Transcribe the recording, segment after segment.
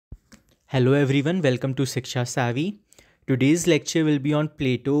Hello everyone, welcome to Siksha Savvy. Today's lecture will be on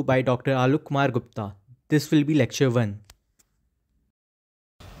Plato by Dr. Alok Kumar Gupta. This will be lecture 1.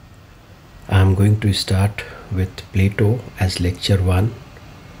 I'm going to start with Plato as lecture 1,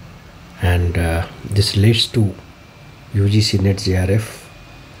 and this relates to UGC NET JRF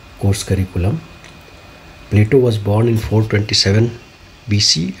course curriculum. Plato was born in 427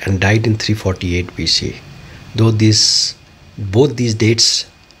 BC and died in 348 BC. Though both these dates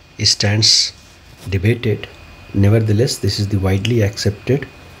stands debated, nevertheless this is the widely accepted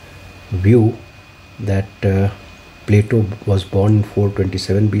view that Plato was born in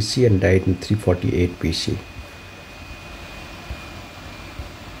 427 BC and died in 348 BC.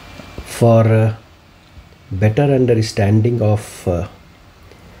 For better understanding of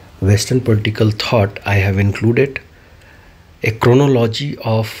Western political thought, I have included a chronology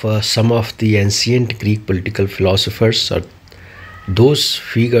of some of the ancient Greek political philosophers, or those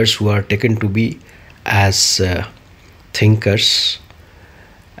figures who are taken to be as thinkers.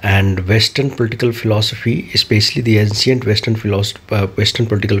 And Western political philosophy, especially the ancient Western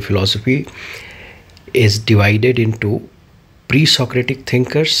political philosophy, is divided into pre-Socratic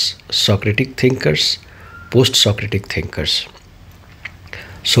thinkers, Socratic thinkers, post-Socratic thinkers.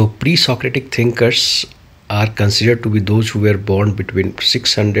 So pre-Socratic thinkers are considered to be those who were born between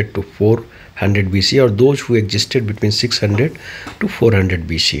 600 to 400 BC, or those who existed between 600 to 400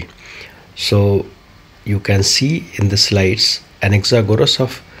 BC. So you can see in the slides Anaxagoras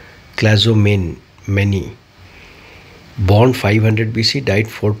of Clazomene, born 500 BC, died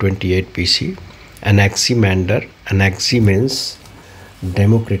 428 BC. Anaximander, Anaximenes,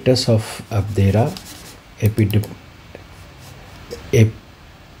 Democritus of Abdera,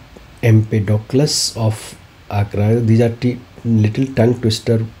 Empedocles of Agra. These are little tongue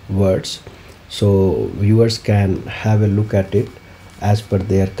twister words, so viewers can have a look at it as per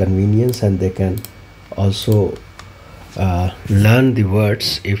their convenience, and they can also learn the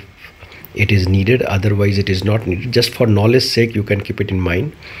words if it is needed. Otherwise it is not needed. Just for knowledge sake, you can keep it in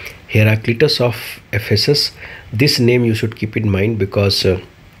mind. Heraclitus of Ephesus, this name you should keep in mind, because I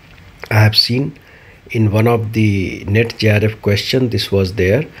have seen in one of the NET JRF question this was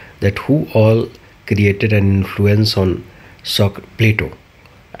there, that who all created an influence on Plato,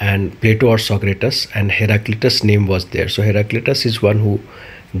 and Plato or Socrates, and Heraclitus name was there. So Heraclitus is one who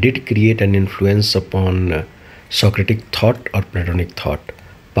did create an influence upon Socratic thought or Platonic thought.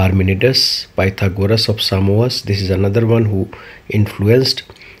 Parmenides, Pythagoras of Samos, this is another one who influenced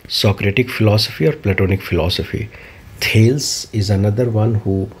Socratic philosophy or Platonic philosophy. Thales is another one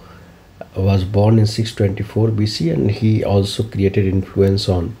who was born in 624 BC, and he also created influence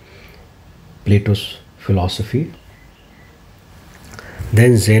on Plato's philosophy.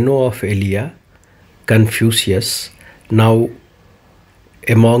 Then Zeno of Elea, Confucius. Now,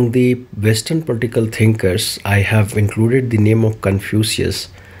 among the Western political thinkers, I have included the name of Confucius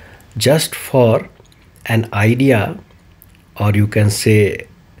just for an idea, or you can say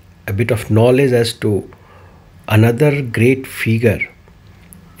a bit of knowledge as to another great figure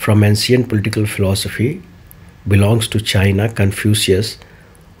from ancient political philosophy, belongs to China. Confucius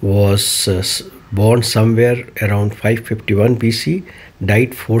was born somewhere around 551 BC,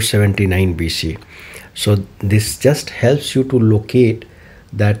 died 479 BC. So this just helps you to locate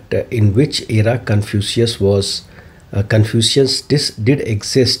that in which era Confucius did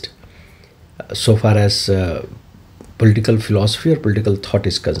exist so far as political philosophy or political thought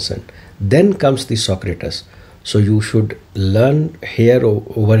is concerned. Then comes the Socrates. So you should learn here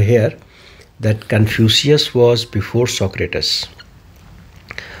over here that Confucius was before Socrates.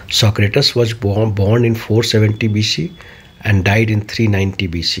 Socrates was born in 470 BC and died in 390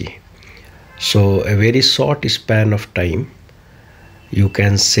 BC. So a very short span of time. You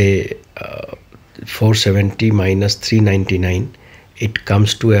can say 470 minus 399, it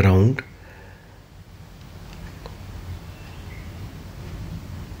comes to around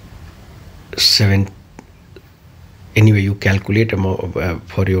 7. Anyway, you calculate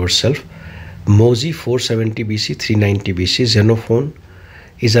for yourself. Mozi 470 BC, 390 BC. Xenophon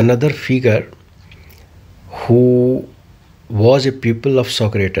is another figure who was a pupil of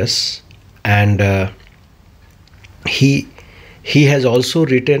Socrates, and he has also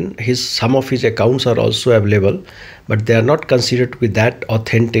written some of his accounts are also available, but they are not considered to be that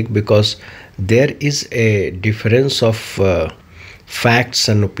authentic, because there is a difference of facts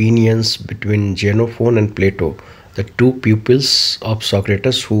and opinions between Xenophon and Plato, the two pupils of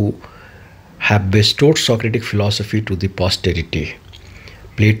Socrates who have bestowed Socratic philosophy to the posterity.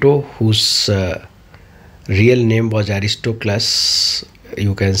 Plato, whose real name was Aristocles,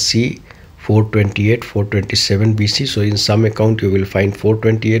 you can see 428, 427 BC. So in some account you will find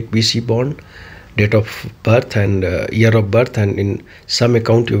 428 BC born, date of birth and year of birth, and in some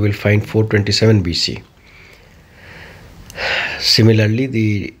account you will find 427 BC. Similarly,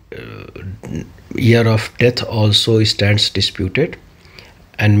 the year of death also stands disputed,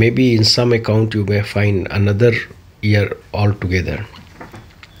 and maybe in some account you may find another year altogether.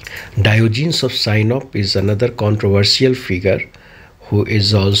 Diogenes of Sinope is another controversial figure who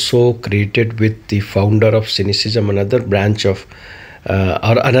is also credited with the founder of Cynicism, another branch of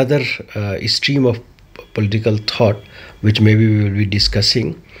or another stream of political thought, which maybe we will be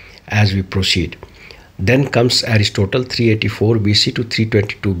discussing as we proceed. Then comes Aristotle, 384 BC to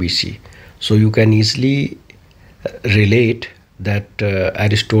 322 BC. So you can easily relate that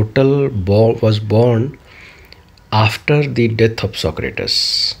Aristotle was born after the death of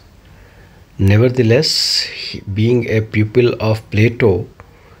Socrates. Nevertheless, being a pupil of Plato,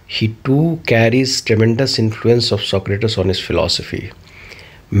 he too carries tremendous influence of Socrates on his philosophy.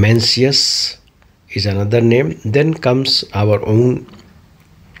 Mencius is another name. Then comes our own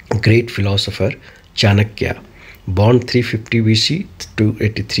great philosopher, Chanakya, born 350 BC to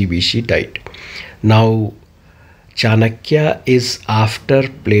 83 BC, died. Now, Chanakya is after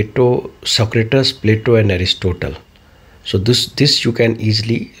Plato, Socrates, Plato, and Aristotle. So this you can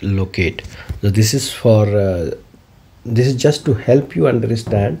easily locate. So this is for this is just to help you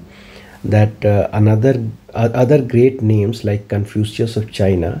understand that other great names like Confucius of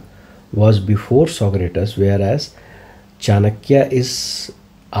China was before Socrates, whereas Chanakya is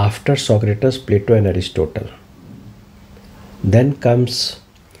after Socrates, Plato, and Aristotle. Then comes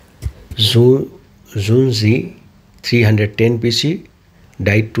Zunzi, 310 BC,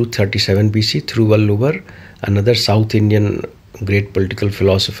 died 237 BC. Thiruvalluvar, another South Indian great political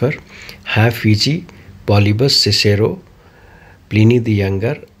philosopher. Fiji, Polybus, Cicero, Pliny the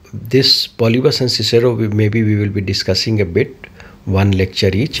Younger. This Polybus and Cicero maybe we will be discussing a bit, one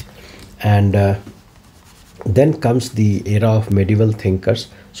lecture each. And then comes the era of medieval thinkers.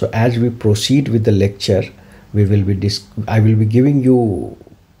 So as we proceed with the lecture, we will be I will be giving you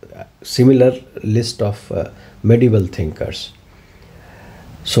a similar list of medieval thinkers.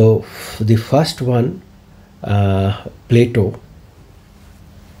 So the first one, Plato.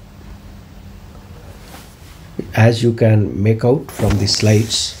 As you can make out from the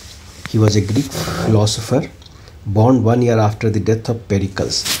slides, he was a Greek philosopher born 1 year after the death of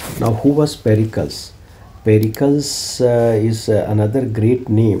Pericles. Now, who was Pericles? Pericles is another great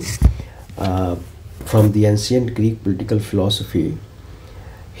name from the ancient Greek political philosophy.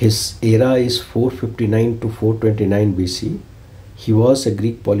 His era is 459 to 429 BC. He was a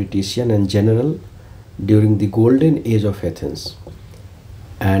Greek politician and general during the golden age of Athens,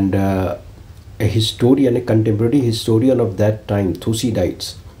 and a historian, a contemporary historian of that time,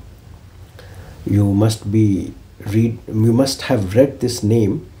 Thucydides. You must have read this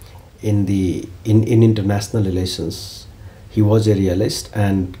name in international relations. He was a realist,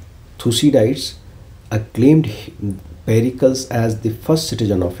 and Thucydides acclaimed Pericles as the first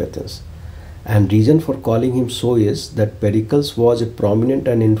citizen of Athens. And reason for calling him so is that Pericles was a prominent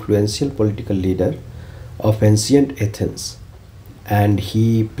and influential political leader of ancient Athens, and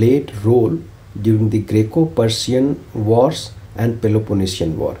he played role during the Greco-Persian Wars and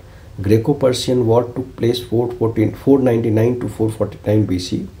Peloponnesian War. Greco-Persian War took place 499 to 449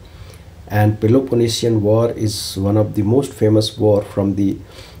 BC, and Peloponnesian War is one of the most famous war from the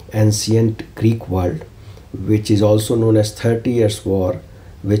ancient Greek world, which is also known as 30 Years' War,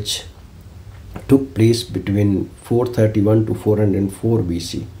 which took place between 431 to 404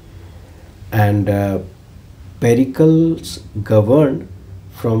 BC. And Pericles governed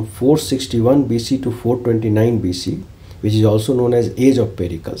from 461 BC to 429 BC, which is also known as Age of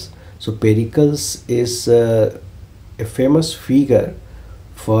Pericles. So Pericles is a famous figure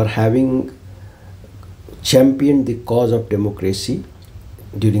for having championed the cause of democracy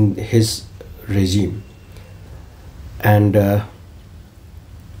during his regime. And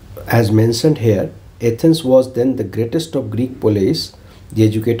as mentioned here, Athens was then the greatest of Greek polis, the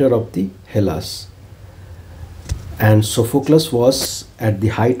educator of the Hellas. And Sophocles was at the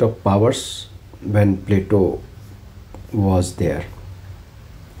height of powers when Plato was there.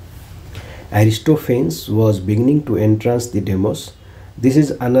 Aristophanes was beginning to entrance the demos. This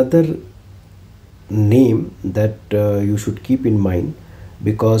is another name that you should keep in mind,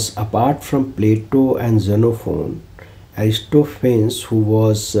 because apart from Plato and Xenophon, Aristophanes, who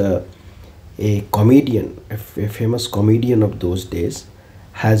was a comedian, a famous comedian of those days,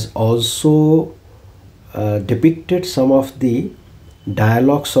 has also depicted some of the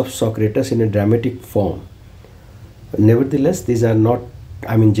dialogues of Socrates in a dramatic form. Nevertheless, these are not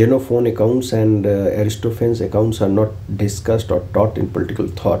I mean, Xenophon accounts and Aristophanes accounts are not discussed or taught in political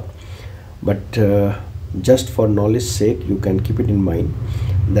thought, but just for knowledge sake, you can keep it in mind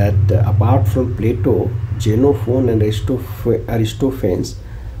that apart from Plato, Xenophon and Aristophanes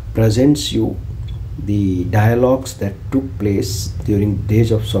presents you the dialogues that took place during the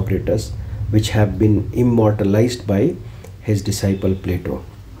days of Socrates, which have been immortalized by his disciple Plato.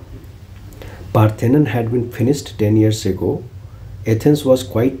 Parthenon had been finished 10 years ago. Athens was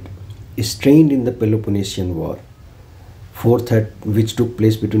quite strained in the Peloponnesian War, which took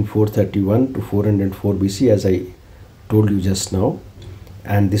place between 431 to 404 BC, as I told you just now.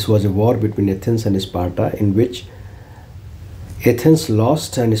 And this was a war between Athens and Sparta, in which Athens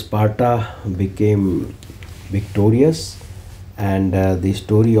lost and Sparta became victorious. And the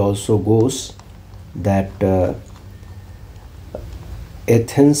story also goes that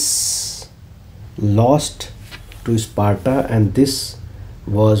Athens lost to Sparta, and this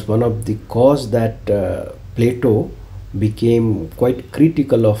was one of the cause that Plato became quite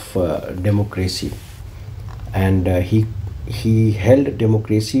critical of democracy, and he held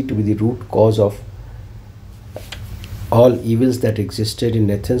democracy to be the root cause of all evils that existed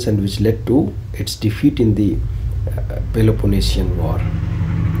in Athens and which led to its defeat in the Peloponnesian War.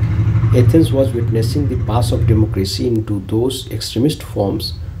 Athens was witnessing the pass of democracy into those extremist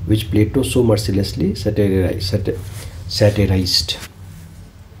forms which Plato so mercilessly satirized.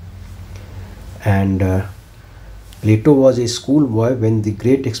 And Plato was a schoolboy when the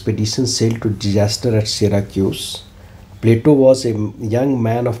great expedition sailed to disaster at Syracuse. Plato was a young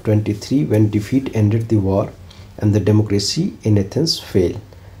man of 23 when defeat ended the war and the democracy in Athens failed.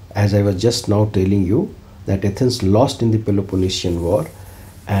 As I was just now telling you, that Athens lost in the Peloponnesian War,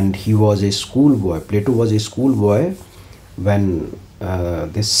 and he was a schoolboy. Plato was a schoolboy when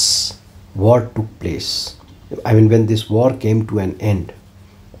this war took place. I mean, when this war came to an end.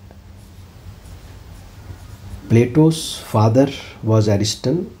 Plato's father was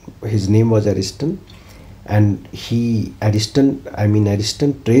Ariston. His name was Ariston, and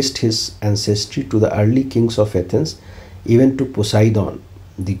Ariston traced his ancestry to the early kings of Athens, even to Poseidon,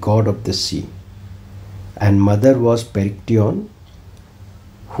 the god of the sea. And mother was Perictione,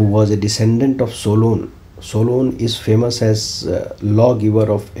 who was a descendant of Solon. Solon is famous as lawgiver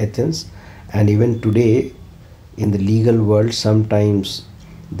of Athens, and even today in the legal world sometimes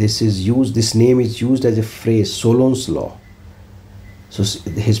this name is used as a phrase, Solon's law. So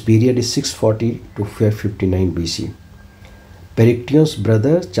his period is 640 to 559 BC. Periction's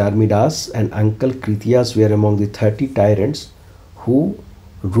brother Charmidas and uncle Critias were among the 30 tyrants who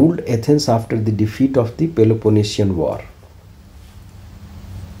ruled Athens after the defeat of the Peloponnesian War.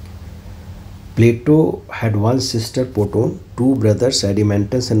 Plato had one sister Potone, two brothers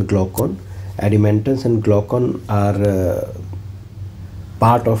Adimantus and Glaucon. Adimantus and Glaucon are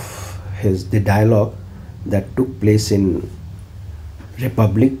part of the dialogue that took place in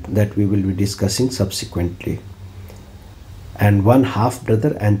Republic that we will be discussing subsequently. And one half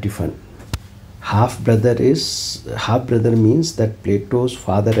brother Antiphon. Half brother means that Plato's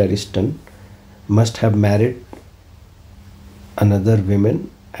father Ariston must have married another woman,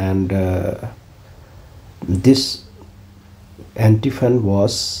 and this Antiphon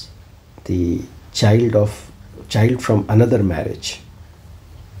was the child from another marriage.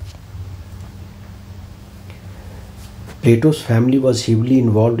 Plato's family was heavily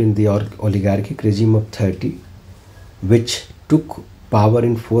involved in the oligarchic regime of 30, which took power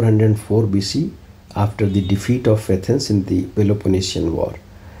in 404 BC after the defeat of Athens in the Peloponnesian War,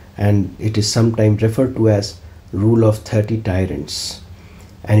 and it is sometimes referred to as rule of 30 tyrants.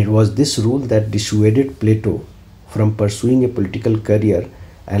 And it was this rule that dissuaded Plato from pursuing a political career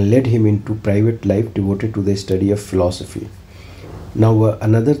and led him into private life devoted to the study of philosophy. Now,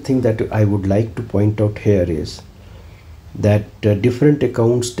 another thing that I would like to point out here is that different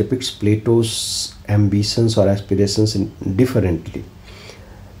accounts depicts Plato's ambitions or aspirations differently.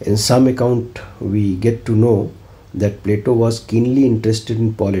 In some account, we get to know that Plato was keenly interested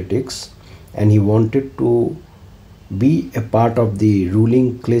in politics and he wanted to be a part of the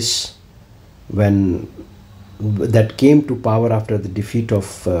ruling class that came to power after the defeat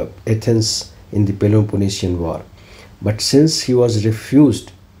of Athens in the Peloponnesian War. But since he was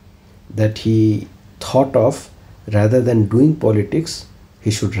refused, that he thought of, rather than doing politics,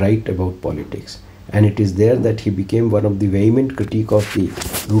 he should write about politics. And it is there that he became one of the vehement critique of the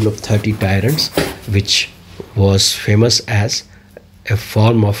rule of 30 tyrants, which was famous as a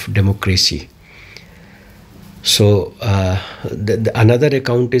form of democracy. So another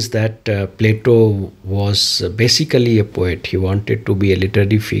account is that Plato was basically a poet. He wanted to be a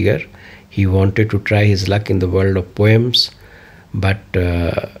literary figure. He wanted to try his luck in the world of poems, but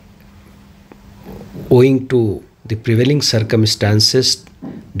owing to the prevailing circumstances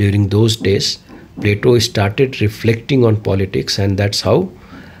during those days, Plato started reflecting on politics, and that's how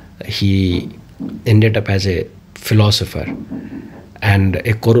he ended up as a philosopher. And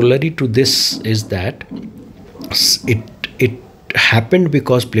a corollary to this is that it happened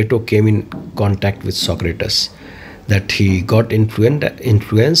because Plato came in contact with Socrates, that he got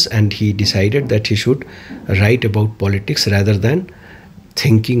influence, and he decided that he should write about politics rather than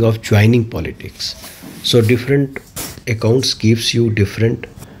thinking of joining politics. So different accounts gives you different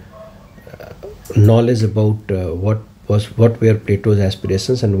knowledge about what were Plato's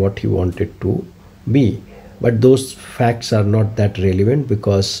aspirations and what he wanted to be. But those facts are not that relevant,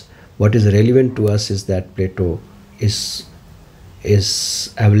 because what is relevant to us is that Plato is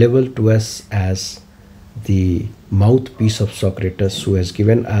available to us as the mouthpiece of Socrates, who has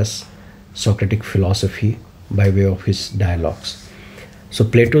given us Socratic philosophy by way of his dialogues. So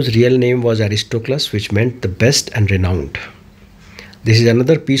Plato's real name was Aristocles, which meant the best and renowned. This is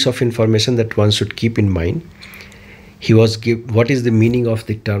another piece of information that one should keep in mind. What is the meaning of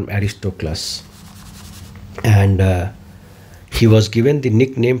the term Aristocles? And he was given the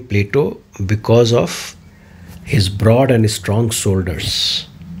nickname Plato because of his broad and strong shoulders,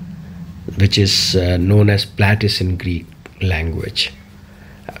 which is known as platis in Greek language.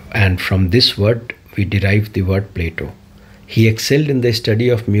 And from this word we derive the word Plato. He excelled in the study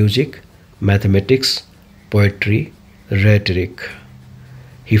of music, mathematics, poetry, rhetoric.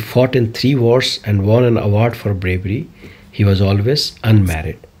 He fought in 3 wars and won an award for bravery. He was always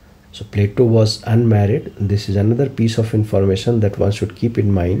unmarried. So Plato was unmarried. This is another piece of information that one should keep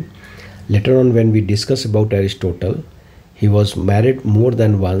in mind. Later on, when we discuss about Aristotle, he was married more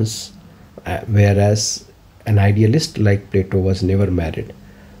than once, whereas an idealist like Plato was never married.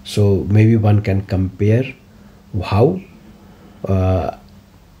 So maybe one can compare how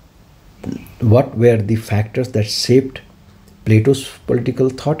what were the factors that shaped Plato's political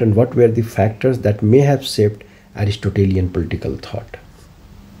thought, and what were the factors that may have shaped Aristotelian political thought.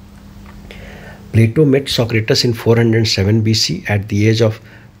 Plato met Socrates in 407 BC at the age of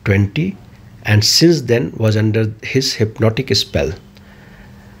 20, and since then was under his hypnotic spell.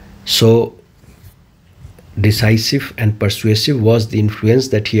 So decisive and persuasive was the influence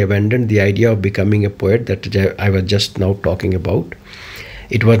that he abandoned the idea of becoming a poet that I was just now talking about.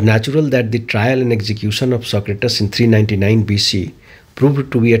 It was natural that the trial and execution of Socrates in 399 BC proved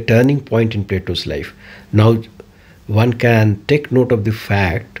to be a turning point in Plato's life. Now, one can take note of the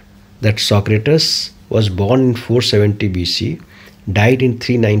fact that Socrates was born in 470 BC, died in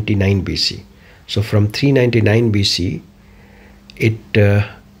 399 BC. So from 399 BC, it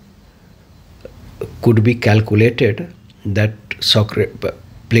could be calculated that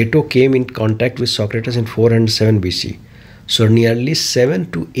Plato came in contact with Socrates in 407 BC. So nearly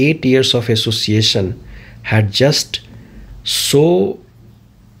 7 to 8 years of association had just so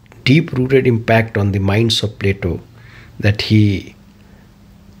deep-rooted impact on the minds of Plato that he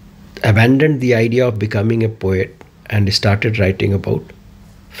abandoned the idea of becoming a poet and started writing about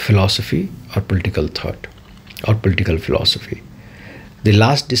philosophy or political thought or political philosophy. The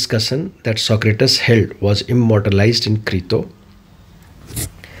last discussion that Socrates held was immortalized in Crito.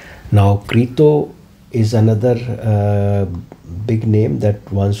 Now, Crito is another big name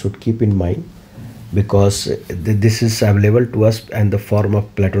that one should keep in mind, because this is available to us in the form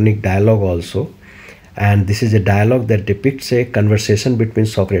of Platonic dialogue also. And this is a dialogue that depicts a conversation between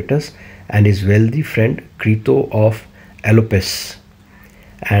Socrates and his wealthy friend Crito of Elopus.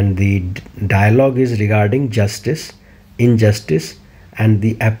 And the dialogue is regarding justice, injustice, and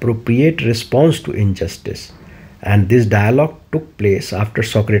the appropriate response to injustice. And this dialogue took place after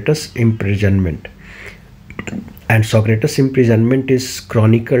Socrates' imprisonment. And Socrates' imprisonment is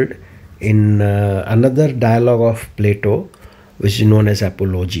chronicled in another dialogue of Plato, which is known as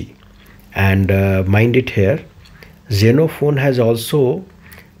Apology. And mind it here, Xenophon has also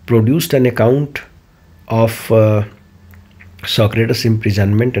produced an account of Socrates'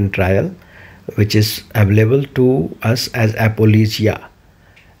 imprisonment and trial, which is available to us as Apologia,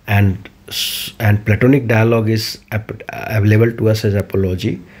 and Platonic dialogue is available to us as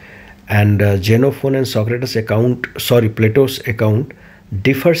Apology. And Xenophon and Plato's account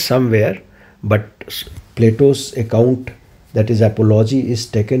differ somewhere, but Plato's account, that is Apology, is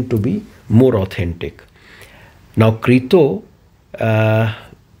taken to be more authentic. Now, Crito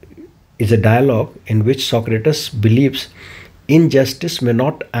is a dialogue in which Socrates believes injustice may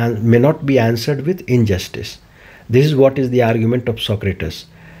not be answered with injustice. This is what is the argument of Socrates.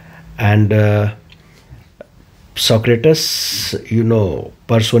 And Socrates,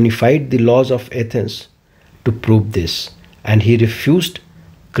 personified the laws of Athens to prove this. and he refused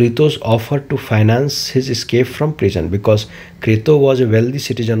Crito's offer to finance his escape from prison, because Crito was a wealthy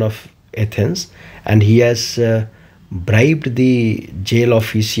citizen of Athens, and he has bribed the jail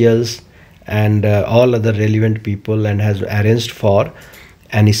officials and all other relevant people, and has arranged for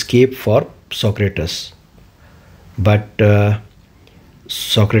an escape for Socrates. But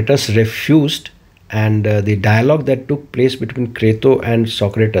Socrates refused, and the dialogue that took place between Crito and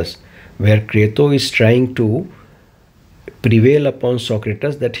Socrates, where Crito is trying to prevail upon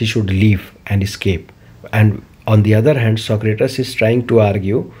Socrates that he should leave and escape, and on the other hand, Socrates is trying to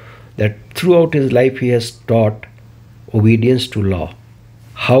argue that throughout his life he has taught obedience to law,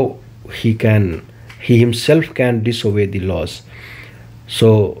 how he himself can disobey the laws.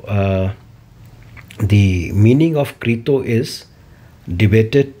 So the meaning of Crito is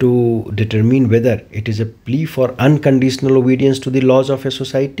debated to determine whether it is a plea for unconditional obedience to the laws of a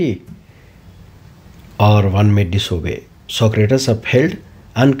society, or one may disobey. Socrates upheld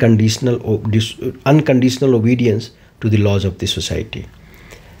unconditional obedience to the laws of the society,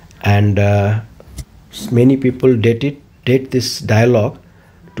 and many people date this dialogue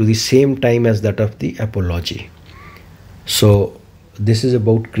to the same time as that of the Apology. So this is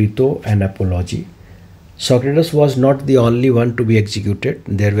about Crito and Apology. Socrates was not the only one to be executed.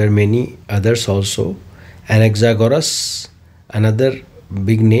 There were many others also. Anaxagoras, another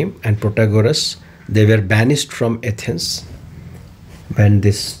big name, and Protagoras, they were banished from Athens when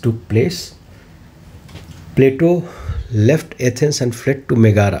this took place. Plato left Athens and fled to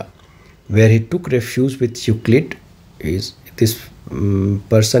Megara, where he took refuge with Euclid. This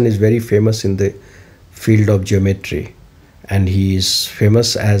person is very famous in the field of geometry, and he is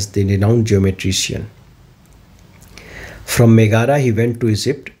famous as the renowned geometrician. From Megara, he went to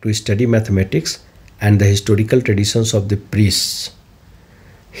Egypt to study mathematics and the historical traditions of the priests.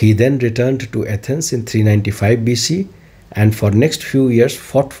 He then returned to Athens in 395 BC, and for next few years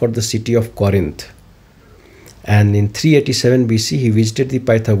fought for the city of Corinth. And in 387 BC, he visited the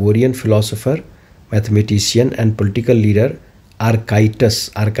Pythagorean philosopher, mathematician, and political leader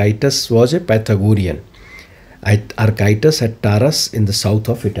Archytas. Archytas was a Pythagorean. Archytas at Taras in the south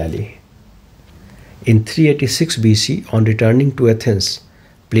of Italy. In 386 BC, on returning to Athens,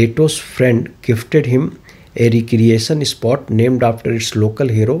 Plato's friend gifted him a recreation spot named after its local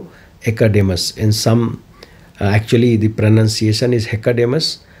hero, Hecademus. In some, actually the pronunciation is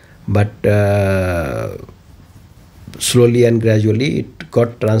Hecademus, but slowly and gradually it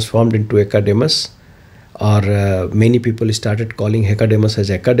got transformed into Hecademus, or many people started calling Hecademus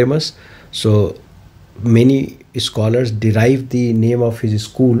as Ecademus. So many scholars derive the name of his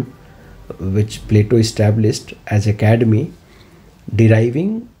school, which Plato established as academy,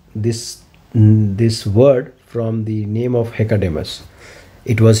 deriving this word from the name of Hecademus.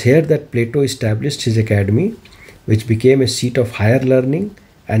 It was here that Plato established his academy, which became a seat of higher learning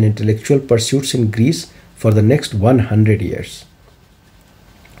and intellectual pursuits in Greece for the next 100 years.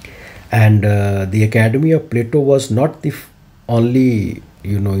 And the academy of Plato was not the only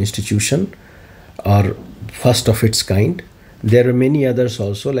institution or first of its kind. There were many others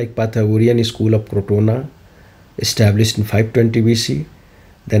also, like Pythagorean school of Crotona, established in 520 BC.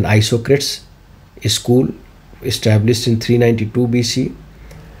 Then Isocrates school, established in 392 BC,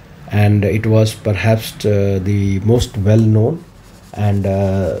 and it was perhaps the most well known. And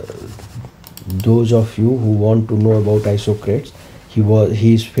those of you who want to know about Isocrates,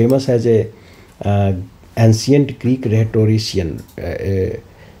 he is famous as a ancient Greek rhetorician, a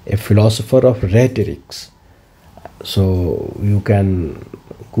philosopher of rhetorics. So you can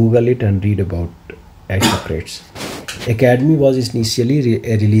Google it and read about Isocrates. Academy was initially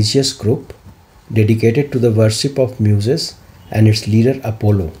a religious group dedicated to the worship of muses and its leader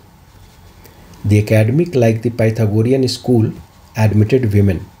Apollo. The academy, like the Pythagorean school, admitted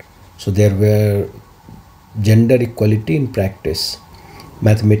women. So there were gender equality in practice.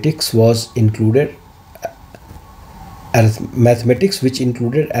 Mathematics which included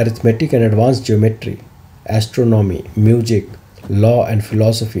arithmetic and advanced geometry, astronomy, music, law, and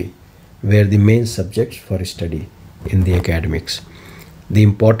philosophy were the main subjects for study in the academics. The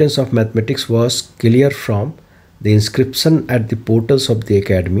importance of mathematics was clear from the inscription at the portals of the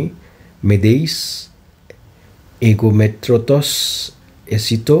academy: Medeis Egometrotos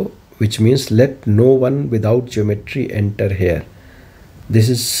Esito, which means let no one without geometry enter here. This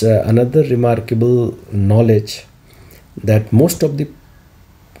is another remarkable knowledge, that most of the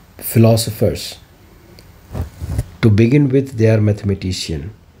philosophers, to begin with, they are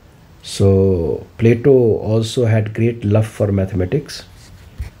mathematician. So Plato also had great love for mathematics,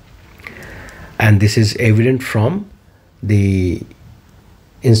 and this is evident from the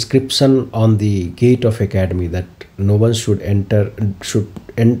inscription on the gate of academy that no one should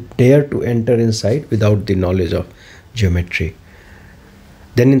dare to enter inside without the knowledge of geometry.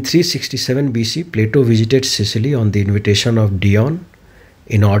 Then in 367 BC, Plato visited Sicily on the invitation of Dion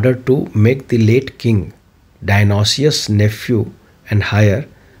in order to make the late king Dionysius' nephew and heir,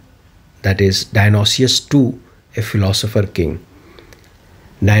 that is Dionysius II, a philosopher king.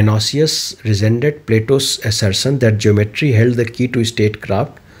 Dionysius resented Plato's assertion that geometry held the key to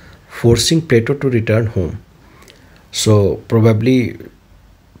statecraft, forcing Plato to return home. So probably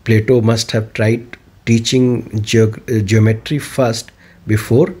Plato must have tried teaching geometry first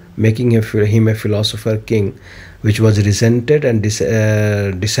before making him a philosopher king, which was resented and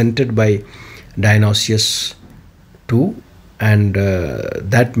dissented by Dionysius II, and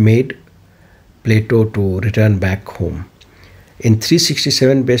that made Plato to return back home. In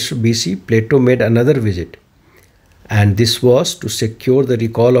 367 BC, Plato made another visit, and this was to secure the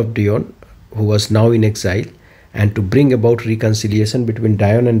recall of Dion, who was now in exile, and to bring about reconciliation between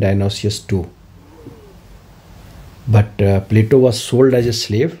Dion and Dionysius II. But Plato was sold as a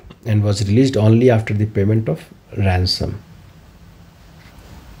slave and was released only after the payment of ransom.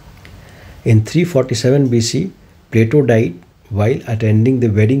 In 347 BC, Plato died while attending the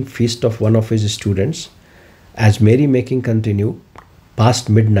wedding feast of one of his students. As merrymaking continued past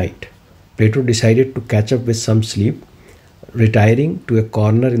midnight, Plato decided to catch up with some sleep, retiring to a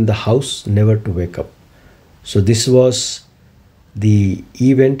corner in the house never to wake up. So this was the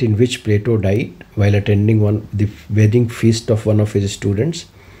event in which Plato died while attending the wedding feast of one of his students.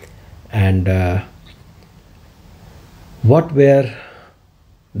 And what were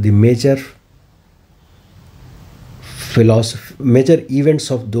the major events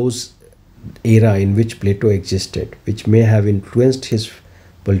of those era in which Plato existed, which may have influenced his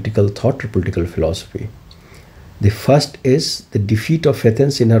political thought or political philosophy? The first is the defeat of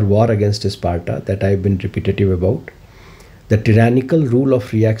Athens in her war against Sparta, that I have been repetitive about. The tyrannical rule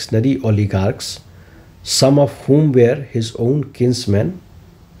of reactionary oligarchs, some of whom were his own kinsmen,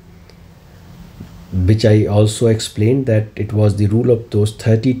 which I also explained that it was the rule of those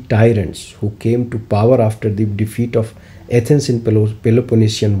 30 tyrants who came to power after the defeat of Athens in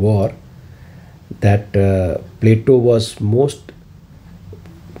Peloponnesian War, that Plato was mostly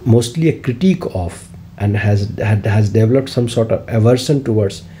a critique of, and has developed some sort of aversion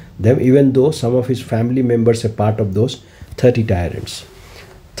towards them, even though some of his family members are part of those 30 tyrants.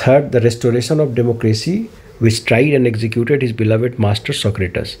 Third, the restoration of democracy, which tried and executed his beloved master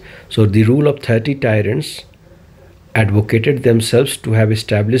Socrates. So the rule of 30 tyrants advocated themselves to have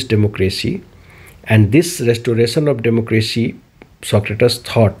established democracy, and this restoration of democracy,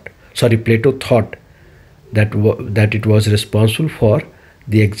 Plato thought that it was responsible for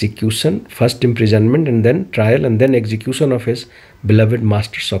the execution, first imprisonment and then trial and then execution of his beloved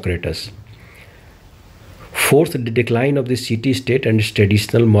master Socrates. Fourth, the decline of the city-state and its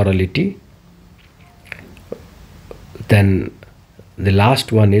traditional morality. Then the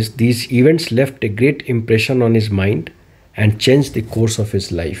last one is these events left a great impression on his mind and changed the course of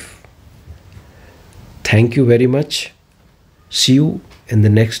his life. Thank you very much. See you in the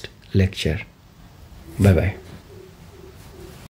next lecture. Bye-bye.